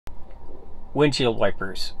Windshield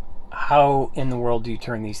wipers. How in the world do you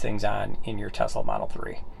turn these things on in your Tesla Model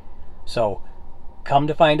 3? So come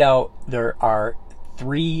to find out, there are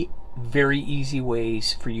 3 very easy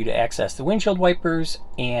ways for you to access the windshield wipers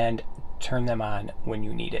and turn them on when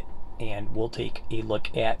you need it. And we'll take a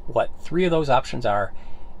look at what 3 of those options are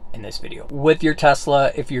in this video. With your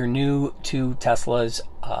Tesla, if you're new to Teslas,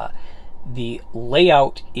 the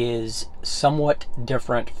layout is somewhat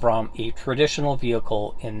different from a traditional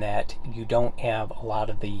vehicle in that you don't have a lot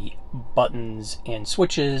of the buttons and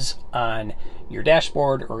switches on your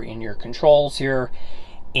dashboard or in your controls here.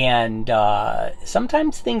 And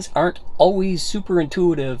sometimes things aren't always super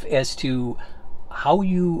intuitive as to how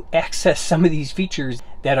you access some of these features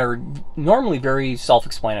that are normally very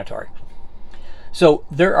self-explanatory. So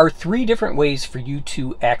there are 3 different ways for you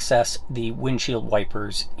to access the windshield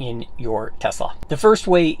wipers in your Tesla. The first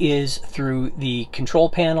way is through the control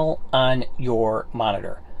panel on your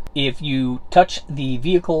monitor. If you touch the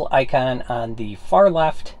vehicle icon on the far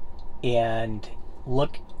left and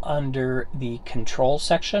look under the control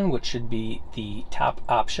section, which should be the top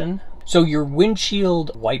option. So your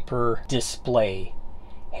windshield wiper display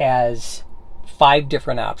has 5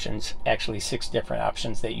 different options, actually 6 different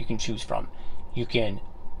options that you can choose from. You can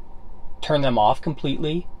turn them off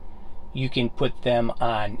completely. You can put them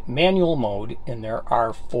on manual mode, and there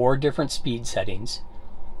are 4 different speed settings,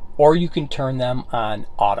 or you can turn them on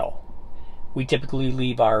auto. We typically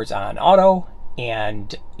leave ours on auto,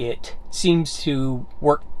 and it seems to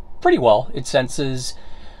work pretty well. It senses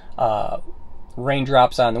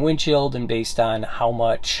raindrops on the windshield, and based on how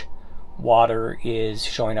much water is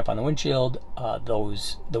showing up on the windshield,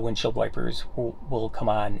 the windshield wipers will come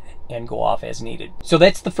on and go off as needed. So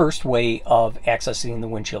that's the first way of accessing the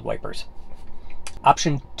windshield wipers.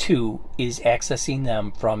 Option 2 is accessing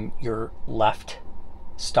them from your left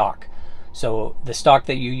stalk. So the stalk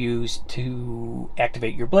that you use to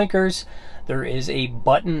activate your blinkers, there is a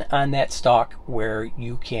button on that stalk where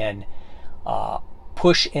you can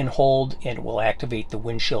push and hold, and it will activate the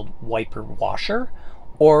windshield wiper washer.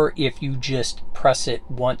 Or if you just press it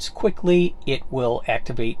once quickly, it will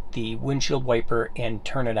activate the windshield wiper and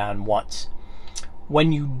turn it on once.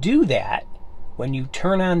 When you do that, when you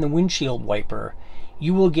turn on the windshield wiper,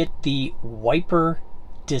 you will get the wiper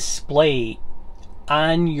display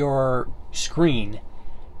on your screen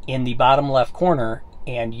in the bottom left corner,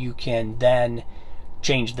 and you can then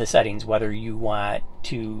change the settings, whether you want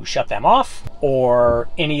to shut them off or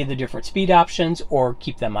any of the different speed options, or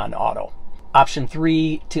keep them on auto. Option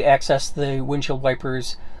 3 to access the windshield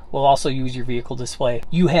wipers will also use your vehicle display.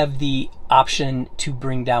 You have the option to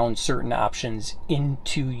bring down certain options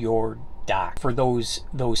into your dock for those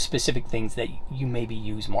specific things that you maybe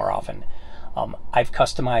use more often. I've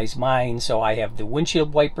customized mine so I have the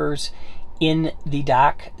windshield wipers in the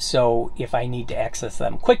dock, so if I need to access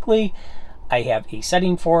them quickly, I have a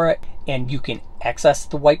setting for it, and you can access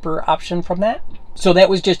the wiper option from that. So that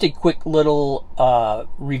was just a quick little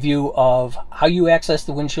review of how you access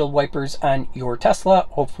the windshield wipers on your Tesla.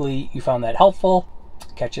 Hopefully you found that helpful.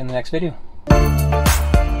 Catch you in the next video.